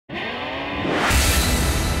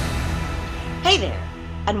Hey there,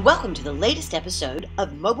 and welcome to the latest episode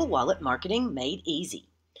of Mobile Wallet Marketing Made Easy,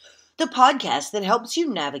 the podcast that helps you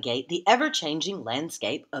navigate the ever-changing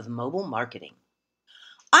landscape of mobile marketing.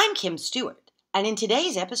 I'm Kim Stewart, and in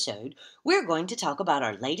today's episode, we're going to talk about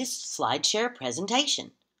our latest SlideShare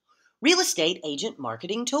presentation, Real Estate Agent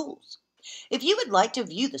Marketing Tools. If you would like to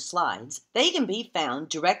view the slides, they can be found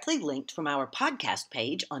directly linked from our podcast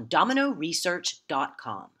page on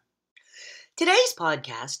dominoresearch.com. Today's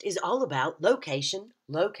podcast is all about location,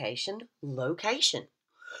 location, location.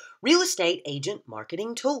 Real estate agent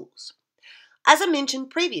marketing tools. As I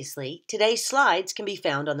mentioned previously, today's slides can be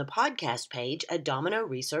found on the podcast page at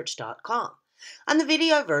dominoresearch.com. And the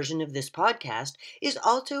video version of this podcast is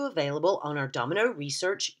also available on our Domino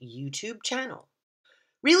Research YouTube channel.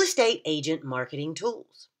 Real estate agent marketing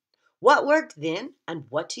tools. What worked then and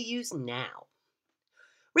what to use now.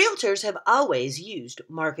 Realtors have always used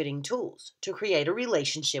marketing tools to create a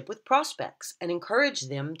relationship with prospects and encourage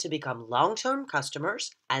them to become long-term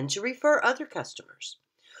customers and to refer other customers.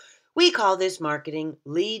 We call this marketing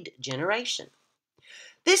lead generation.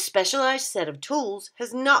 This specialized set of tools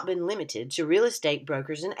has not been limited to real estate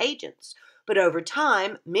brokers and agents, but over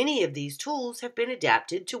time, many of these tools have been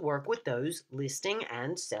adapted to work with those listing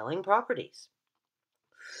and selling properties.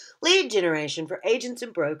 Lead generation for agents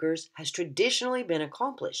and brokers has traditionally been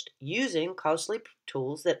accomplished using costly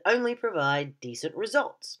tools that only provide decent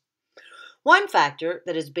results. One factor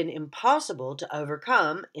that has been impossible to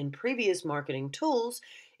overcome in previous marketing tools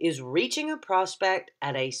is reaching a prospect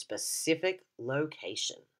at a specific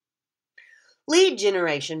location. Lead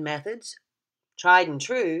generation methods, tried and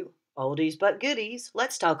true, oldies but goodies,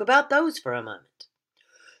 let's talk about those for a moment.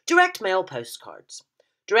 Direct mail postcards.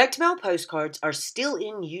 Direct mail postcards are still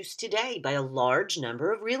in use today by a large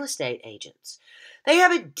number of real estate agents. They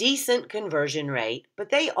have a decent conversion rate,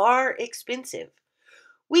 but they are expensive.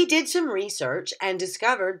 We did some research and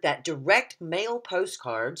discovered that direct mail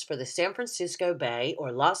postcards for the San Francisco Bay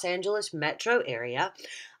or Los Angeles metro area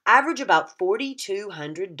average about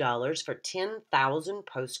 $4,200 for 10,000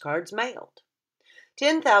 postcards mailed.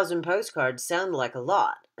 10,000 postcards sound like a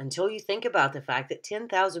lot until you think about the fact that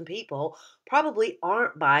 10,000 people probably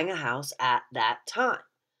aren't buying a house at that time.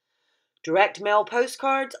 Direct mail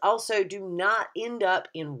postcards also do not end up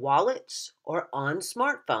in wallets or on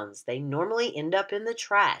smartphones. They normally end up in the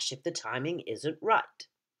trash if the timing isn't right.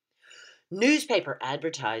 Newspaper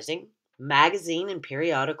advertising, magazine and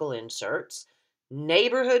periodical inserts,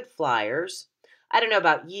 neighborhood flyers. I don't know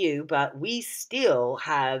about you, but we still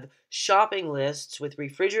have shopping lists with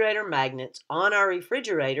refrigerator magnets on our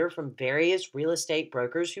refrigerator from various real estate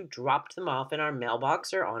brokers who dropped them off in our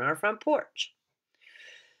mailbox or on our front porch.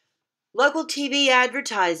 Local TV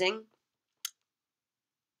advertising.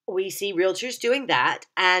 We see realtors doing that,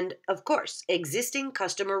 and of course, existing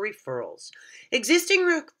customer referrals. Existing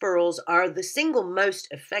referrals are the single most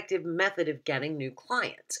effective method of getting new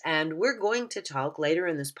clients, and we're going to talk later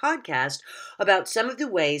in this podcast about some of the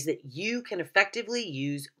ways that you can effectively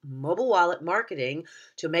use mobile wallet marketing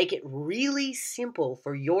to make it really simple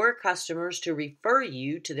for your customers to refer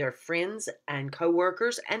you to their friends and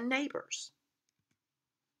coworkers and neighbors.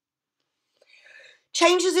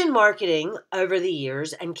 Changes in marketing over the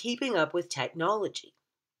years and keeping up with technology.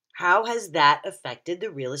 How has that affected the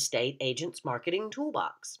real estate agent's marketing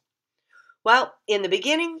toolbox? Well, in the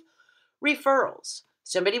beginning, referrals.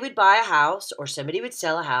 Somebody would buy a house or somebody would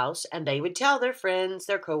sell a house and they would tell their friends,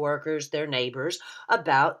 their coworkers, their neighbors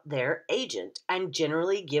about their agent and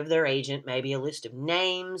generally give their agent maybe a list of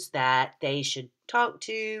names that they should talk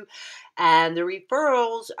to. And the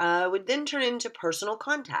referrals would then turn into personal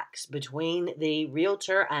contacts between the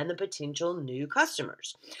realtor and the potential new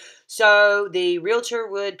customers. So the realtor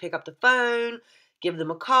would pick up the phone, give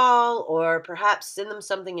them a call, or perhaps send them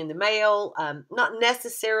something in the mail, not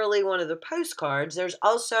necessarily one of the postcards. There's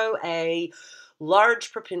also a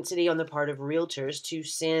large propensity on the part of realtors to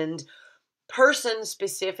send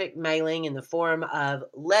person-specific mailing in the form of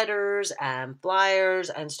letters and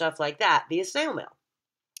flyers and stuff like that via snail mail.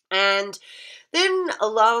 And then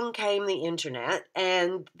along came the internet,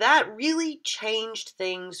 and that really changed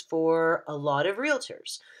things for a lot of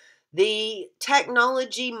realtors. The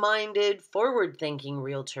technology-minded, forward-thinking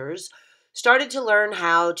realtors started to learn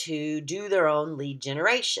how to do their own lead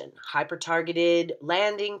generation, hyper-targeted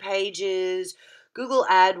landing pages, Google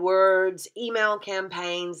AdWords, email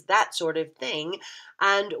campaigns, that sort of thing.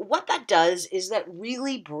 And what that does is that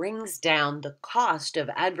really brings down the cost of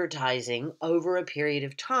advertising over a period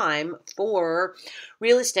of time for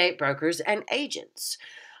real estate brokers and agents.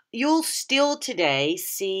 You'll still today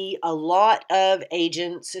see a lot of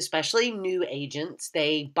agents, especially new agents,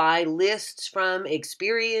 they buy lists from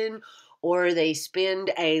Experian or they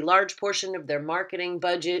spend a large portion of their marketing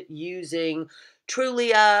budget using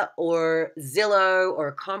Trulia or Zillow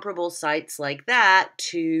or comparable sites like that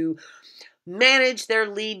to manage their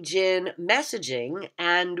lead gen messaging.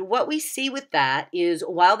 And what we see with that is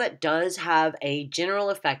while that does have a general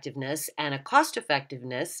effectiveness and a cost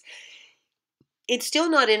effectiveness, it's still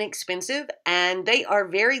not inexpensive, and they are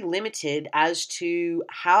very limited as to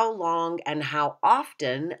how long and how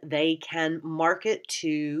often they can market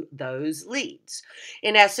to those leads.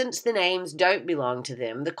 In essence, the names don't belong to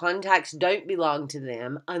them, the contacts don't belong to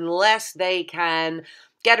them unless they can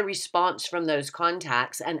get a response from those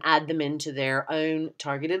contacts and add them into their own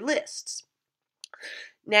targeted lists.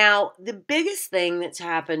 Now, the biggest thing that's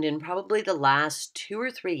happened in probably the last 2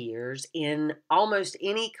 or 3 years in almost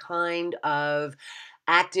any kind of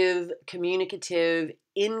active, communicative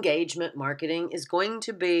engagement marketing is going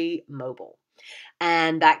to be mobile.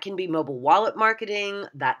 And that can be mobile wallet marketing,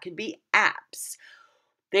 that could be apps.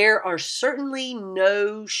 There are certainly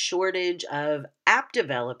no shortage of app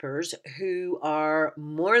developers who are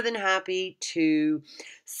more than happy to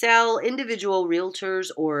sell individual realtors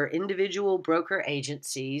or individual broker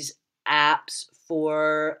agencies apps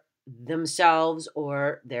for themselves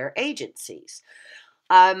or their agencies.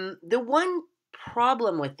 The one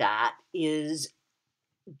problem with that is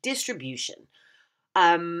distribution.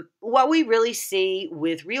 What we really see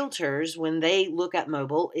with realtors when they look at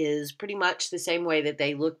mobile is pretty much the same way that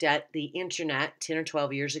they looked at the internet 10 or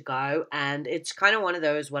 12 years ago. And it's kind of one of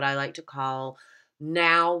those, what I like to call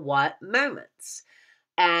now what moments.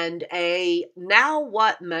 And a now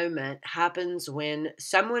what moment happens when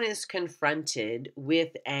someone is confronted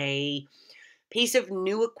with a piece of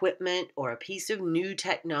new equipment or a piece of new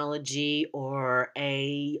technology or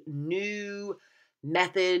a new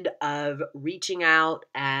method of reaching out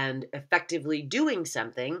and effectively doing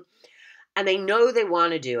something, and they know they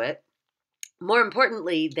want to do it. More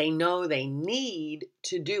importantly, they know they need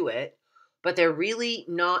to do it, but they're really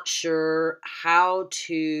not sure how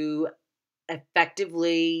to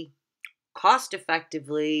effectively, cost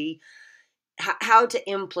effectively, how to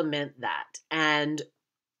implement that. And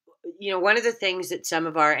one of the things that some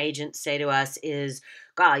of our agents say to us is,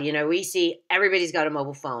 God, we see everybody's got a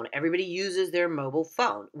mobile phone. Everybody uses their mobile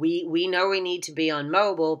phone. We know we need to be on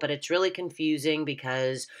mobile, but it's really confusing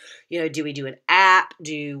because, do we do an app?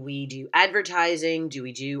 Do we do advertising? Do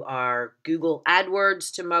we do our Google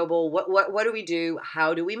AdWords to mobile? What do we do?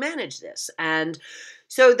 How do we manage this? And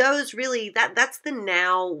so those really, that's the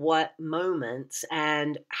now what moments,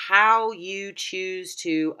 and how you choose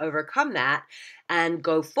to overcome that and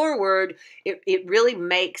go forward, it really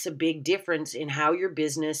makes a big difference in how your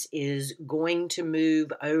business is going to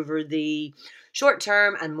move over the short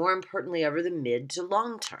term and, more importantly, over the mid to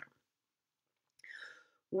long term.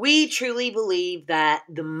 We truly believe that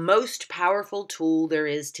the most powerful tool there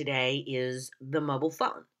is today is the mobile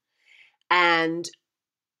phone. And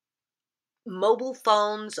mobile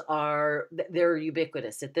phones they're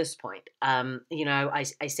ubiquitous at this point. I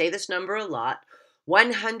say this number a lot.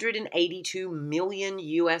 182 million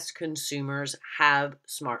U.S. consumers have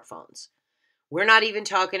smartphones. We're not even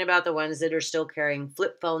talking about the ones that are still carrying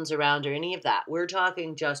flip phones around or any of that. We're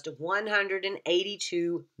talking just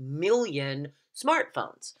 182 million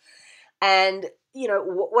smartphones. And,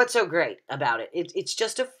 what's so great about it? It's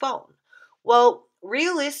just a phone. Well,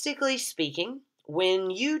 realistically speaking, when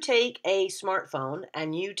you take a smartphone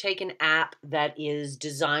and you take an app that is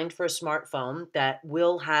designed for a smartphone that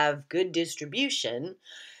will have good distribution,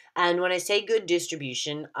 and when I say good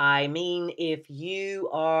distribution, I mean if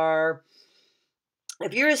you're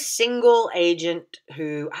a single agent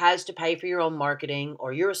who has to pay for your own marketing,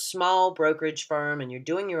 or you're a small brokerage firm and you're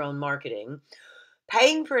doing your own marketing,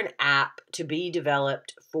 paying for an app to be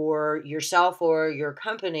developed for yourself or your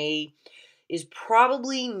company is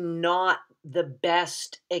probably not the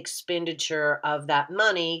best expenditure of that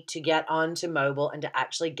money to get onto mobile and to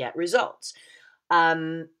actually get results.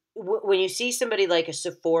 When you see somebody like a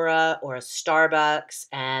Sephora or a Starbucks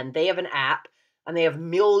and they have an app and they have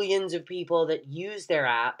millions of people that use their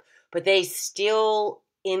app, but they still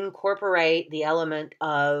incorporate the element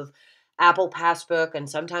of Apple Passbook and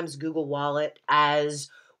sometimes Google Wallet as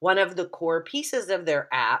one of the core pieces of their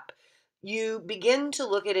app, you begin to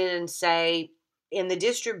look at it and say, in the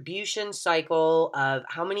distribution cycle of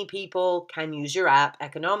how many people can use your app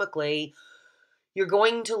economically, you're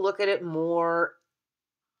going to look at it more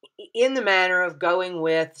in the manner of going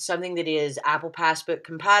with something that is Apple Passbook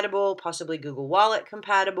compatible, possibly Google Wallet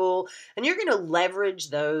compatible, and you're going to leverage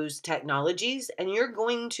those technologies, and you're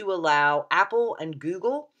going to allow Apple and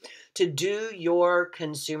Google to do your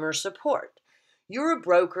consumer support. You're a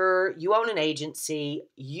broker, you own an agency,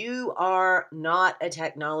 you are not a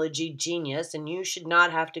technology genius, and you should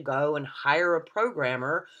not have to go and hire a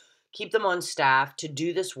programmer, keep them on staff to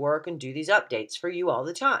do this work and do these updates for you all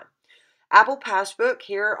the time. Apple Passbook,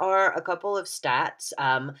 here are a couple of stats.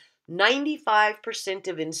 95%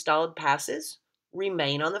 of installed passes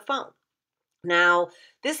remain on the phone. Now,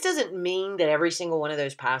 this doesn't mean that every single one of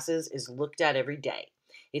those passes is looked at every day.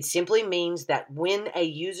 It simply means that when a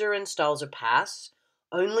user installs a pass,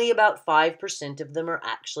 only about 5% of them are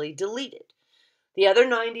actually deleted. The other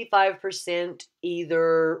 95%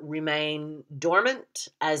 either remain dormant,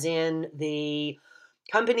 as in the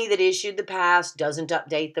company that issued the pass doesn't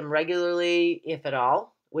update them regularly, if at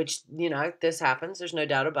all, which, this happens, there's no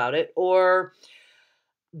doubt about it, or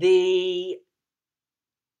the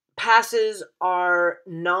passes are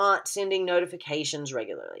not sending notifications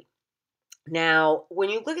regularly. Now, when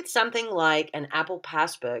you look at something like an Apple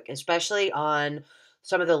Passbook, especially on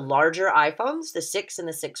some of the larger iPhones, the 6 and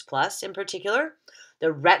the 6 Plus in particular,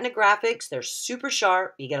 the Retina graphics, they're super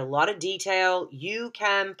sharp. You get a lot of detail. You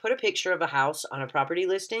can put a picture of a house on a property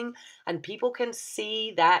listing and people can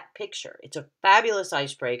see that picture. It's a fabulous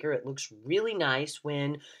icebreaker. It looks really nice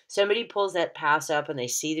when somebody pulls that pass up and they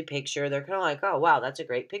see the picture. They're kind of like, oh, wow, that's a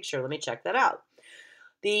great picture. Let me check that out.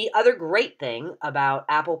 The other great thing about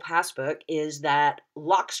Apple Passbook is that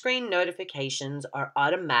lock screen notifications are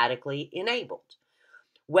automatically enabled.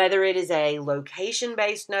 Whether it is a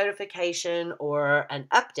location-based notification or an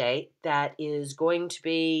update that is going to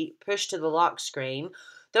be pushed to the lock screen,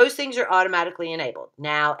 those things are automatically enabled.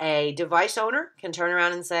 Now, a device owner can turn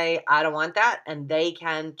around and say, I don't want that, and they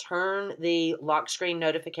can turn the lock screen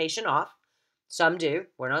notification off. Some do.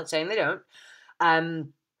 We're not saying they don't.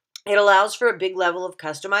 It allows for a big level of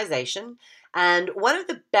customization. And one of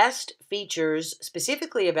the best features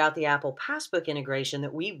specifically about the Apple Passbook integration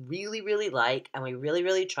that we really, really like and we really,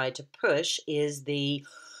 really try to push is the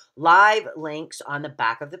live links on the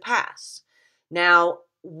back of the pass. Now,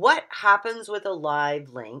 what happens with a live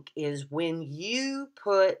link is when you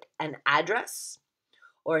put an address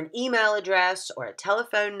or an email address or a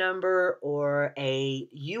telephone number or a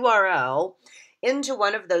URL into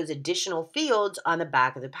one of those additional fields on the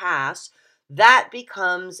back of the pass, that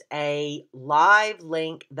becomes a live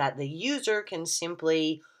link that the user can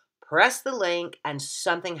simply press the link and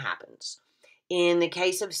something happens. In the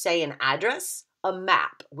case of, say, an address, a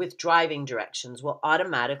map with driving directions will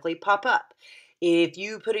automatically pop up. If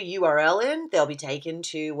you put a URL in, they'll be taken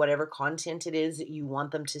to whatever content it is that you want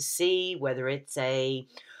them to see, whether it's a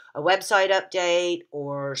website update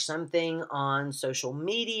or something on social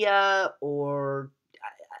media or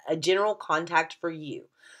a general contact for you.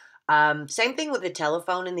 Same thing with the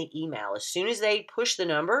telephone and the email. As soon as they push the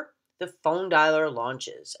number, the phone dialer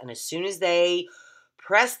launches. And as soon as they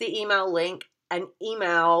press the email link, an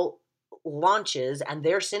email launches and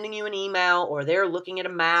they're sending you an email or they're looking at a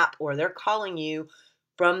map or they're calling you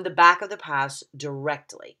from the back of the pass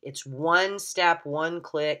directly. It's one step, one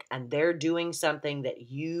click, and they're doing something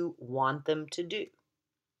that you want them to do.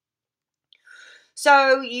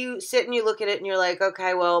 So you sit and you look at it and you're like,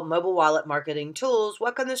 okay, well, mobile wallet marketing tools,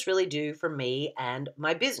 what can this really do for me and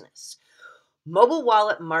my business? Mobile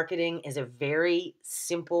wallet marketing is a very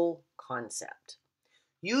simple concept.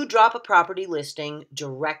 You drop a property listing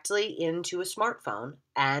directly into a smartphone,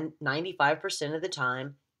 and 95% of the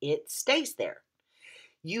time, it stays there.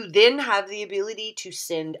 You then have the ability to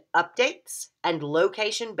send updates and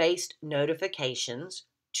location-based notifications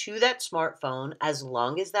to that smartphone as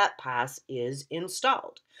long as that pass is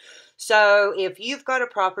installed. So if you've got a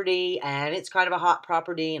property and it's kind of a hot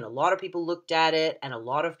property and a lot of people looked at it and a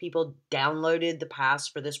lot of people downloaded the pass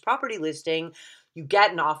for this property listing, you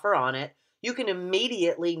get an offer on it, you can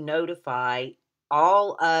immediately notify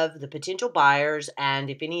all of the potential buyers, and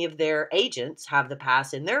if any of their agents have the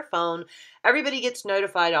pass in their phone, everybody gets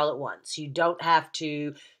notified all at once. You don't have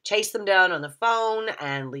to chase them down on the phone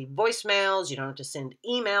and leave voicemails. You don't have to send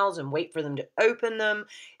emails and wait for them to open them.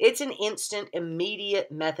 It's an instant,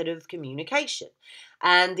 immediate method of communication.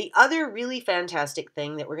 And the other really fantastic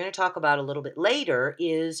thing that we're going to talk about a little bit later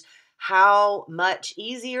is how much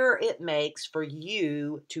easier it makes for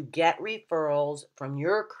you to get referrals from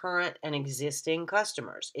your current and existing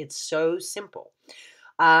customers. It's so simple.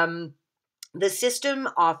 The system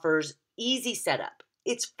offers easy setup.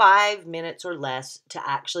 It's 5 minutes or less to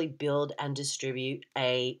actually build and distribute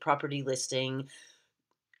a property listing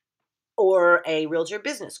or a realtor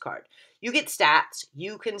business card. You get stats.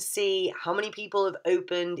 You can see how many people have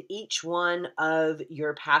opened each one of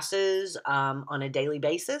your passes on a daily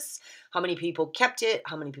basis, how many people kept it,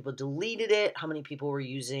 how many people deleted it, how many people were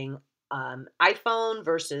using iPhone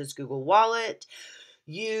versus Google Wallet.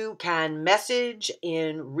 You can message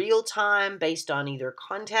in real time based on either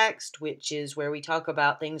context, which is where we talk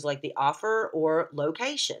about things like the offer, or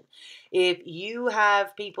location. If you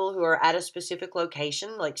have people who are at a specific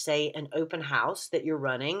location, like say an open house that you're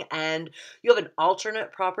running, and you have an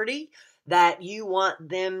alternate property that you want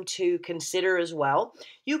them to consider as well,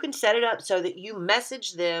 you can set it up so that you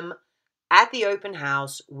message them at the open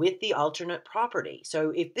house with the alternate property.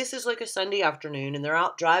 So if this is like a Sunday afternoon and they're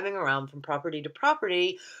out driving around from property to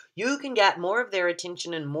property, you can get more of their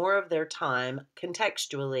attention and more of their time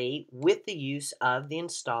contextually with the use of the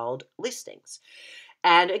installed listings.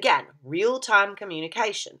 And again, real-time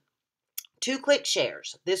communication. 2-click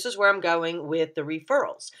shares. This is where I'm going with the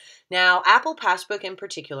referrals. Now, Apple Passbook in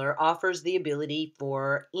particular offers the ability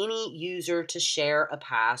for any user to share a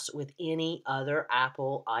pass with any other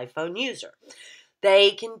Apple iPhone user. They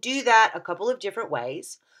can do that a couple of different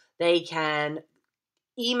ways. They can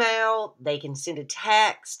email, they can send a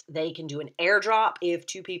text, they can do an airdrop if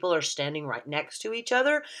two people are standing right next to each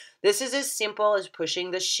other. This is as simple as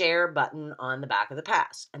pushing the share button on the back of the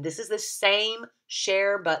pass. And this is the same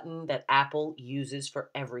share button that Apple uses for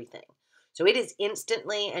everything. So it is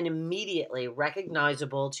instantly and immediately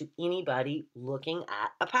recognizable to anybody looking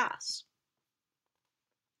at a pass.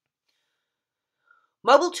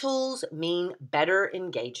 Mobile tools mean better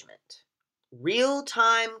engagement.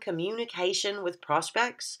 Real-time communication with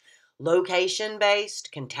prospects, location-based,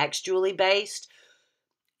 contextually based.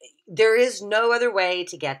 There is no other way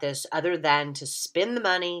to get this other than to spend the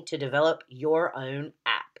money to develop your own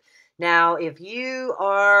app. Now, if you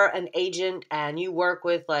are an agent and you work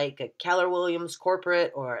with like a Keller Williams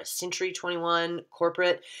corporate or a Century 21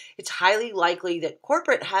 corporate, it's highly likely that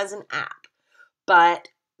corporate has an app. But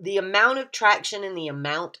the amount of traction and the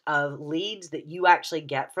amount of leads that you actually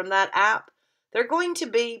get from that app, they're going to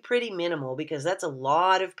be pretty minimal, because that's a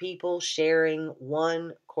lot of people sharing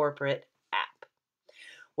one corporate app.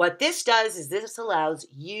 What this does is this allows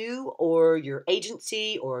you or your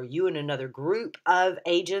agency or you and another group of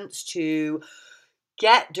agents to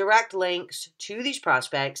get direct links to these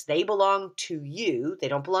prospects. They belong to you. They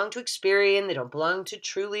don't belong to Experian. They don't belong to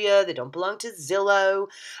Trulia. They don't belong to Zillow.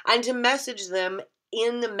 And to message them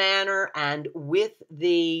in the manner and with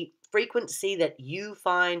the frequency that you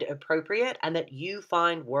find appropriate and that you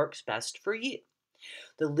find works best for you.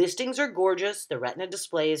 The listings are gorgeous. The Retina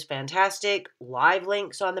display is fantastic. Live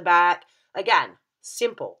links on the back. Again,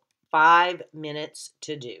 simple. 5 minutes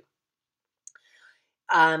to do.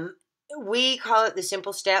 We call it the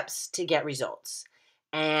simple steps to get results.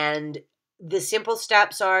 And the simple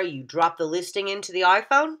steps are: you drop the listing into the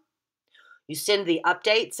iPhone. You send the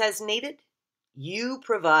updates as needed. You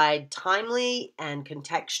provide timely and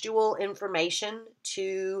contextual information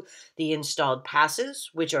to the installed passes,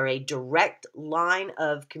 which are a direct line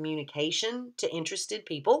of communication to interested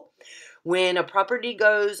people. When a property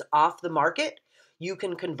goes off the market, you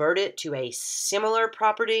can convert it to a similar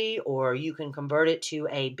property, or you can convert it to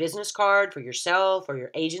a business card for yourself or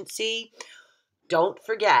your agency. Don't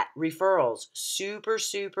forget referrals. Super,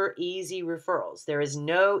 super easy referrals. There is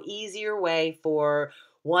no easier way for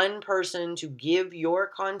one person to give your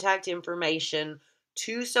contact information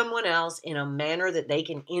to someone else in a manner that they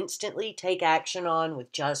can instantly take action on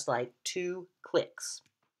with just like 2 clicks.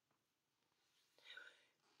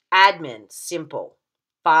 Admin, simple,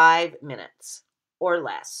 5 minutes or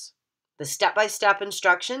less. The step-by-step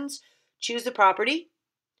instructions: choose the property,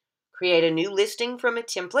 create a new listing from a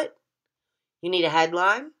template. You need a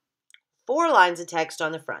headline, 4 lines of text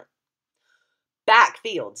on the front.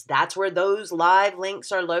 Backfields, that's where those live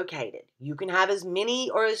links are located. You can have as many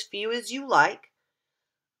or as few as you like.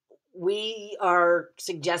 We are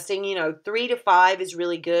suggesting, 3 to 5 is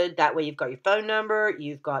really good. That way you've got your phone number,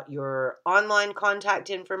 you've got your online contact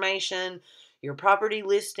information, your property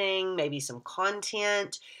listing, maybe some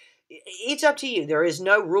content. It's up to you. There is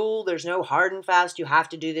no rule. There's no hard and fast. You have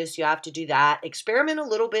to do this. You have to do that. Experiment a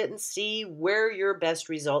little bit and see where your best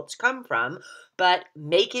results come from, but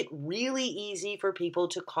make it really easy for people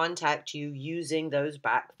to contact you using those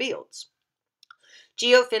backfields.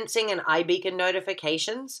 Geofencing and iBeacon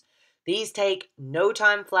notifications. These take no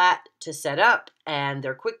time flat to set up, and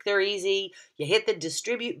they're quick, they're easy. You hit the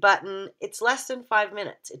distribute button. It's less than 5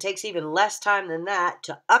 minutes. It takes even less time than that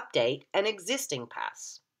to update an existing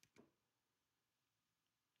pass.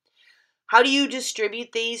 How do you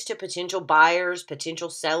distribute these to potential buyers, potential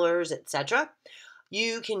sellers, etc.?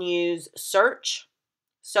 You can use search,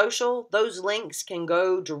 social. Those links can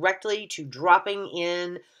go directly to dropping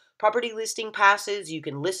in property listing passes. You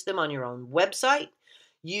can list them on your own website.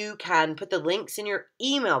 You can put the links in your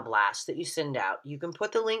email blasts that you send out. You can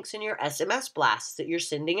put the links in your SMS blasts that you're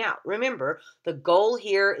sending out. Remember, the goal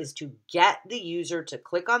here is to get the user to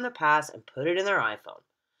click on the pass and put it in their iPhone.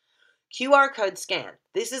 QR code scan.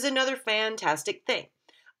 This is another fantastic thing.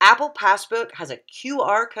 Apple Passbook has a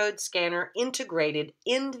QR code scanner integrated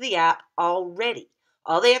into the app already.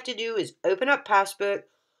 All they have to do is open up Passbook,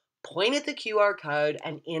 point at the QR code,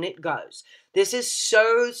 and in it goes. This is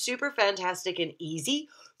so super fantastic and easy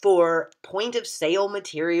for point of sale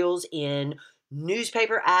materials in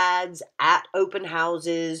newspaper ads, at open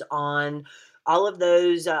houses, on all of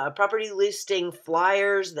those property listing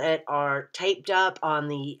flyers that are taped up on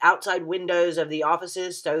the outside windows of the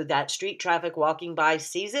offices so that street traffic walking by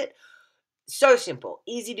sees it. So simple,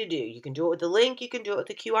 easy to do. You can do it with the link, you can do it with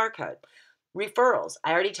the QR code. Referrals.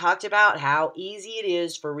 I already talked about how easy it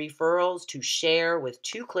is for referrals to share with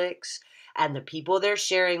 2 clicks and the people they're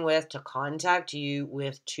sharing with to contact you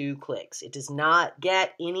with 2 clicks. It does not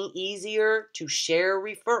get any easier to share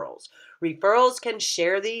referrals. Referrals can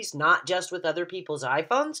share these not just with other people's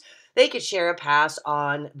iPhones. They could share a pass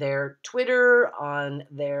on their Twitter, on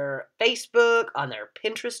their Facebook, on their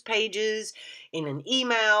Pinterest pages, in an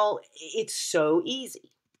email. It's so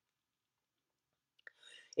easy.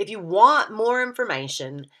 If you want more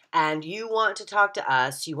information and you want to talk to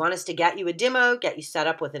us, you want us to get you a demo, get you set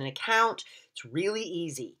up with an account, it's really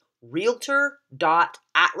easy.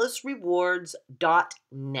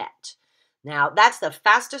 realtor.atlasrewards.net. Now, that's the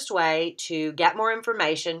fastest way to get more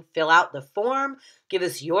information. Fill out the form, give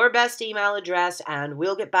us your best email address, and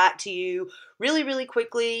we'll get back to you really, really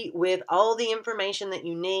quickly with all the information that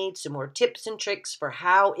you need, some more tips and tricks for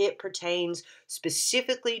how it pertains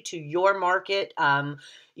specifically to your market.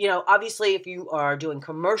 Obviously, if you are doing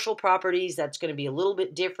commercial properties, that's going to be a little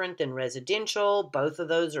bit different than residential. Both of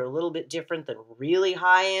those are a little bit different than really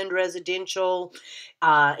high-end residential.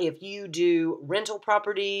 If you do rental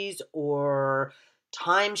properties or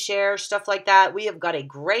timeshare, stuff like that, we have got a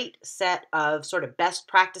great set of sort of best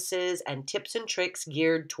practices and tips and tricks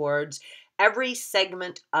geared towards every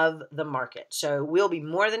segment of the market. So we'll be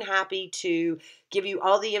more than happy to give you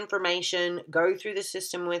all the information, go through the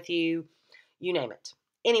system with you, you name it.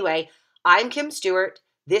 Anyway, I'm Kim Stewart.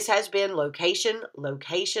 This has been Location,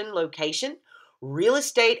 Location, Location, Real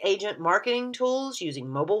Estate Agent Marketing Tools using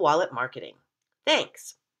Mobile Wallet Marketing.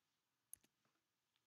 Thanks.